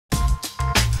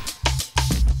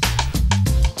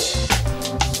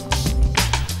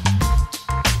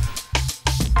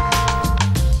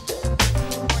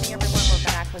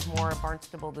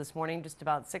Barnstable this morning, just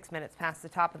about 6 minutes past the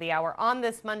top of the hour on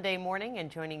this Monday morning. And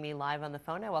joining me live on the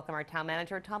phone, I welcome our town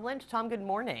manager, Tom Lynch. Tom, good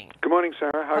morning. Good morning,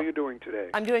 Sarah. How are you doing today?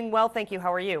 I'm doing well, thank you.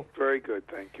 How are you? Very good,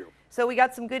 thank you. So we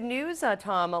got some good news,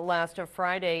 Tom, last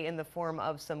Friday in the form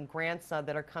of some grants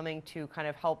that are coming to kind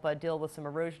of help deal with some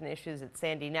erosion issues at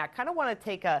Sandy Neck. Kind of want to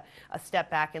take a step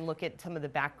back and look at some of the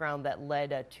background that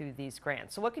led to these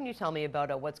grants. So what can you tell me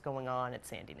about what's going on at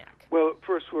Sandy Neck? Well,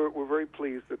 first, we're very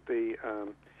pleased that the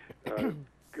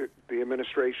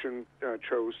administration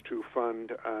chose to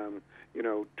fund,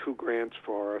 two grants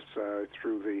for us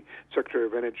through the Secretary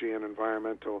of Energy and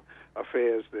Environmental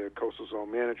Affairs, the Coastal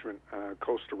Zone Management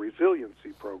Coastal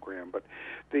Resiliency Program. But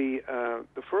the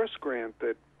first grant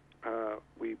that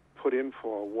we put in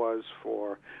for was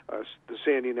for the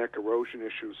Sandy Neck erosion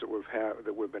issues that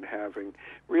we've been having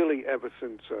really ever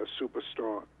since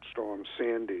Superstorm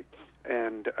Sandy.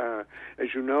 And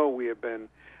as you know, we have been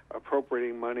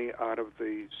appropriating money out of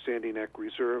the Sandy Neck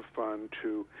Reserve Fund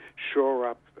to shore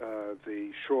up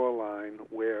the shoreline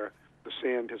where the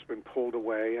sand has been pulled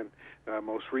away, and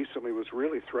most recently was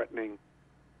really threatening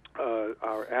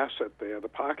our asset there, the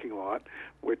parking lot,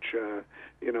 which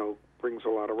brings a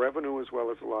lot of revenue as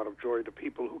well as a lot of joy to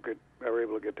people who are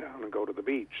able to get down and go to the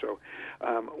beach. So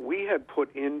we had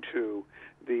put into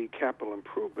the capital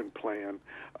improvement plan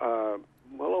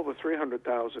well over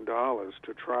 $300,000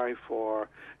 to try for,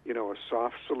 a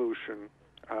soft solution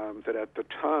that at the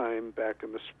time, back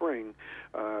in the spring,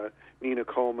 Nina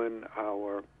Coleman,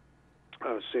 our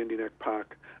Sandy Neck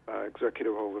Park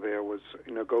executive over there, was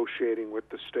negotiating with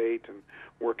the state and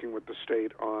working with the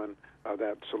state on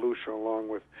that solution, along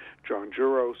with John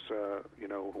Juros,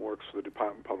 who works for the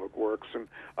Department of Public Works, and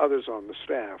others on the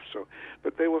staff. So,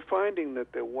 but they were finding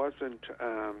that there wasn't,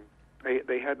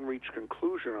 they hadn't reached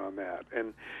conclusion on that.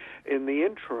 And in the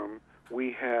interim,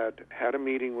 we had a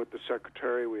meeting with the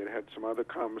secretary. We had some other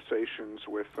conversations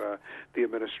with the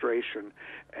administration,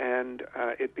 and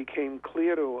it became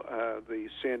clear to the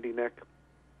Sandy Neck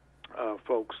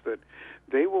folks that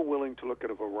they were willing to look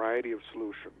at a variety of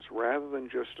solutions rather than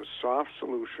just a soft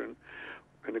solution,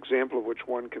 an example of which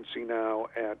one can see now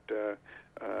at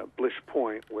Blish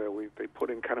Point, where they put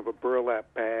in kind of a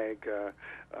burlap bag,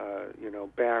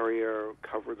 barrier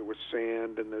covered with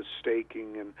sand, and there's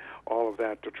staking and all of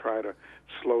that to try to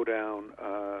slow down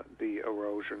the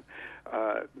erosion.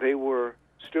 They were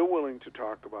still willing to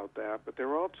talk about that, but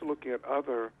they're also looking at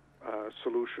other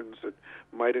solutions that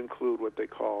might include what they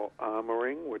call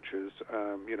armoring, which is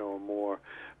a more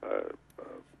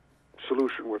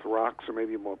solution with rocks, or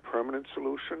maybe a more permanent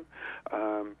solution.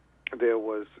 There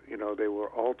was, they were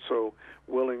also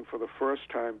willing for the first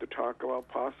time to talk about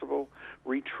possible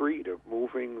retreat, of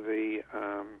moving the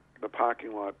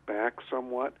parking lot back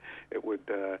somewhat. It would,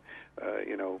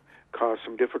 cause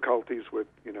some difficulties with,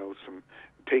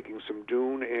 taking some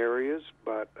dune areas,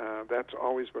 but that's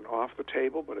always been off the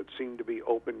table, but it seemed to be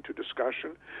open to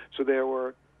discussion. So there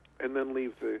were, and then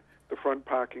leave the front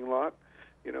parking lot,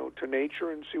 to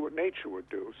nature and see what nature would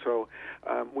do. So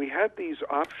we had these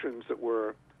options that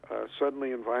were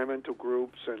suddenly environmental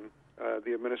groups and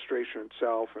the administration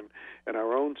itself and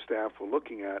our own staff were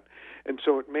looking at. And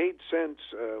so it made sense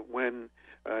when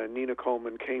Nina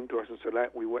Coleman came to us and said,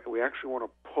 we actually want to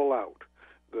pull out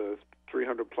the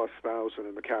 $300,000+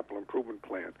 in the capital improvement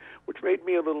plan, which made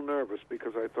me a little nervous,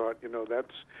 because I thought,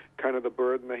 that's kind of the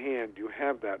bird in the hand. You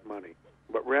have that money.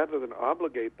 But rather than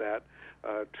obligate that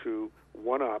to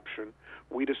one option,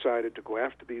 we decided to go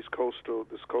after this coastal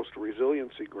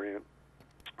resiliency grant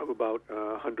of about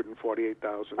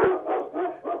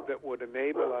 $148,000 that would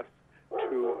enable us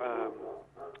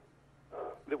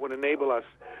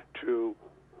to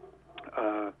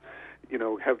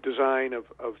have design of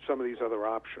some of these other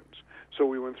options. So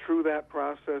we went through that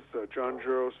process. John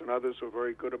Juros and others were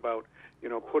very good about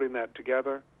putting that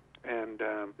together, and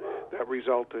that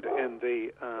resulted in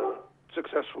the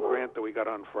successful grant that we got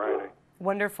on Friday.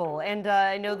 Wonderful. And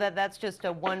I know that that's just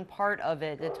one part of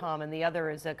it, Tom, and the other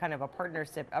is a kind of a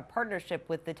partnership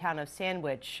with the town of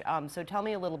Sandwich. So tell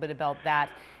me a little bit about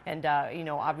that. And,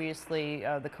 obviously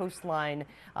the coastline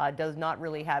does not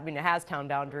really have, it has town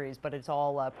boundaries, but it's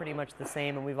all pretty much the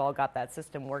same, and we've all got that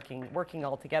system working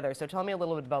all together. So tell me a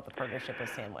little bit about the partnership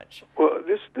with Sandwich. Well,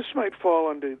 this might fall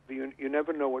under the you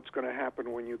never know what's going to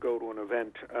happen when you go to an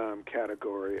event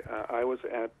category. I was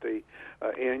at the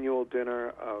annual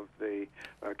dinner of the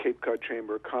Cape Cod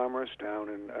Chamber of Commerce down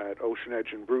at Ocean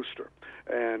Edge in Brewster.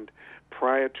 And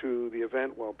prior to the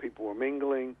event, while people were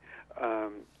mingling,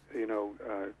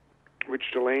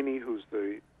 Rich Delaney, who's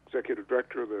the executive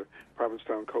director of the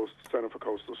Provincetown Center for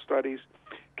Coastal Studies,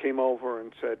 came over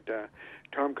and said,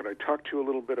 Tom, could I talk to you a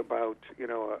little bit about,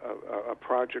 a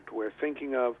project we're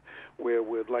thinking of where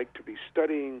we'd like to be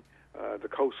studying the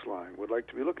coastline. We'd like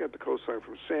to be looking at the coastline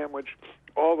from Sandwich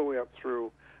all the way up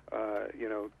through,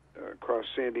 across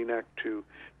Sandy Neck to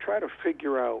try to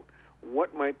figure out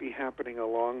what might be happening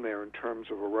along there in terms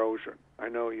of erosion. I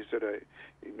know he said,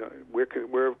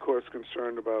 we're of course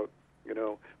concerned about,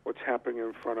 what's happening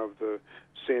in front of the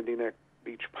Sandy Neck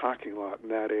Beach parking lot in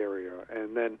that area,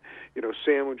 and then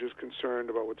Sandwich is concerned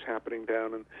about what's happening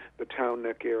down in the Town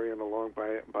Neck area and along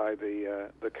by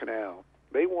the canal.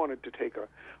 They wanted to take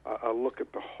a look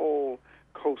at the whole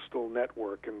coastal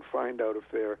network and find out if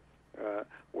there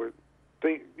were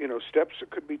steps that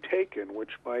could be taken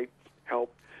which might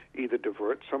help either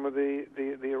divert some of the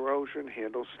erosion,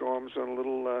 handle storms in a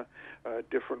little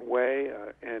different way,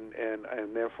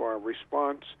 and therefore a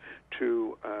response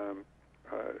to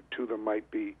them might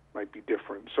be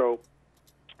different. So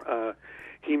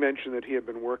he mentioned that he had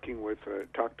been working with,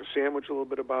 talked to Sandwich a little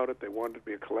bit about it. They wanted it to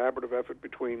be a collaborative effort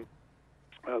between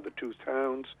the two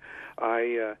towns.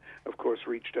 I, of course,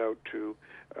 reached out to,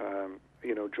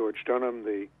 George Dunham,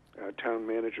 the town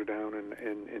manager down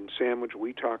in Sandwich.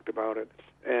 We talked about it,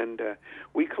 and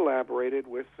we collaborated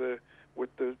with the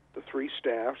three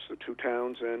staffs, the two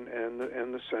towns and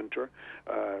the center.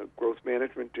 Growth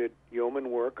management did yeoman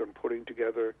work on putting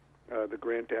together the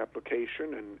grant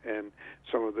application and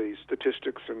some of the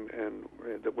statistics and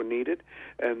that were needed,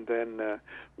 and then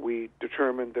we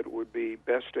determined that it would be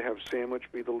best to have Sandwich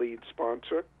be the lead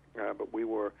sponsor. But we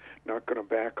were not going to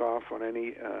back off on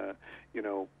any,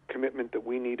 commitment that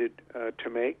we needed to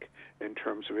make in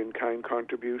terms of in-kind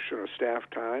contribution or staff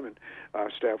time. And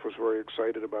our staff was very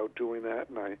excited about doing that,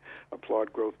 and I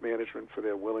applaud Growth Management for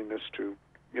their willingness to,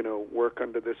 work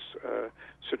under this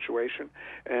situation.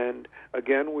 And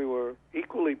again, we were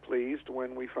equally pleased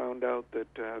when we found out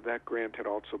that that grant had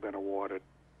also been awarded.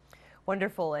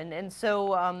 Wonderful, and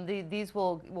so these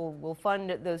will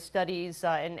fund those studies,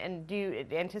 and do you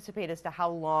anticipate as to how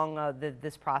long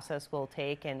this process will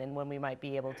take, and when we might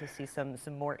be able to see some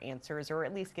more answers, or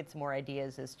at least get some more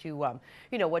ideas as to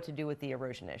what to do with the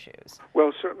erosion issues?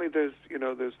 Well, certainly there's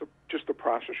just the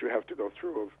process you have to go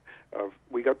through of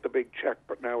we got the big check,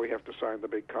 but now we have to sign the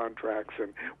big contracts,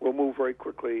 and we'll move very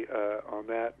quickly on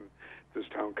that. And there's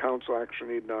town council action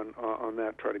needed on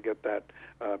that, try to get that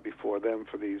before them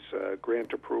for these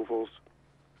grant approvals,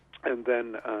 and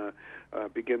then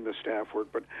begin the staff work.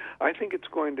 But I think it's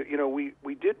going to,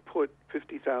 we did put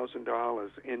 $50,000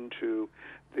 into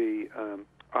the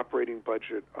operating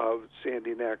budget of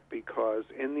Sandy Neck, because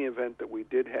in the event that we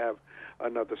did have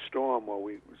another storm, while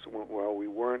we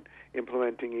weren't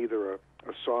implementing either a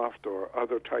soft or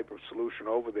other type of solution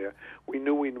over there, we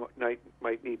knew we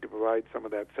might need to provide some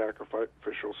of that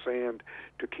sacrificial sand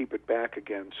to keep it back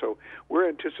again. So we're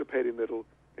anticipating that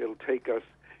it'll take us,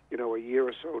 a year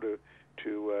or so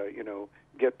to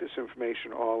get this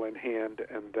information all in hand,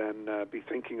 and then be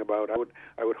thinking about.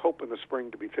 I would hope in the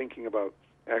spring to be thinking about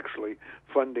actually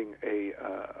funding a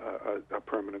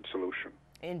permanent solution.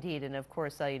 Indeed, and of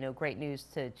course, great news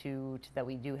that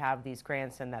we do have these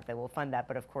grants and that they will fund that.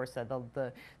 But of course,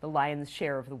 the lion's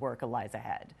share of the work lies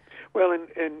ahead. Well, and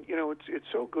it's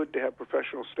so good to have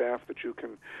professional staff that you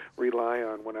can rely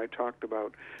on. When I talked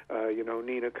about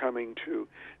Nina coming to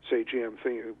say, gee,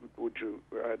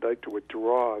 I'd like to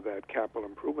withdraw that capital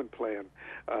improvement plan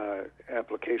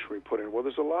application we put in. Well,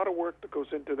 there's a lot of work that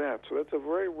goes into that, so that's a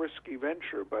very risky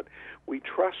venture. But we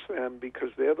trust them because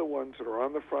they're the ones that are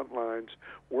on the front lines,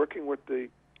 working with the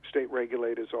state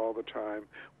regulators all the time,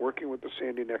 working with the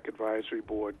Sandy Neck Advisory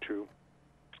Board to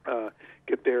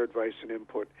get their advice and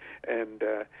input. And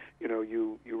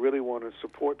you really want to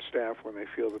support staff when they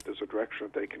feel that there's a direction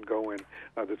that they can go in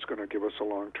that's going to give us a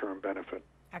long-term benefit.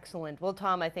 Excellent. Well,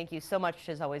 Tom, I thank you so much,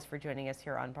 as always, for joining us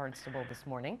here on Barnstable this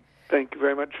morning. Thank you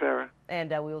very much, Sarah. And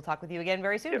we will talk with you again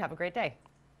very soon. Yep. Have a great day.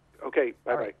 Okay.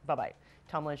 Bye-bye. All right, bye-bye.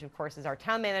 Tom Lynch, of course, is our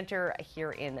town manager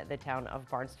here in the town of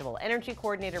Barnstable. Energy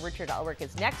Coordinator Richard Ulrich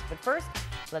is next, but first,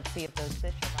 let's see if those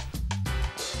fish are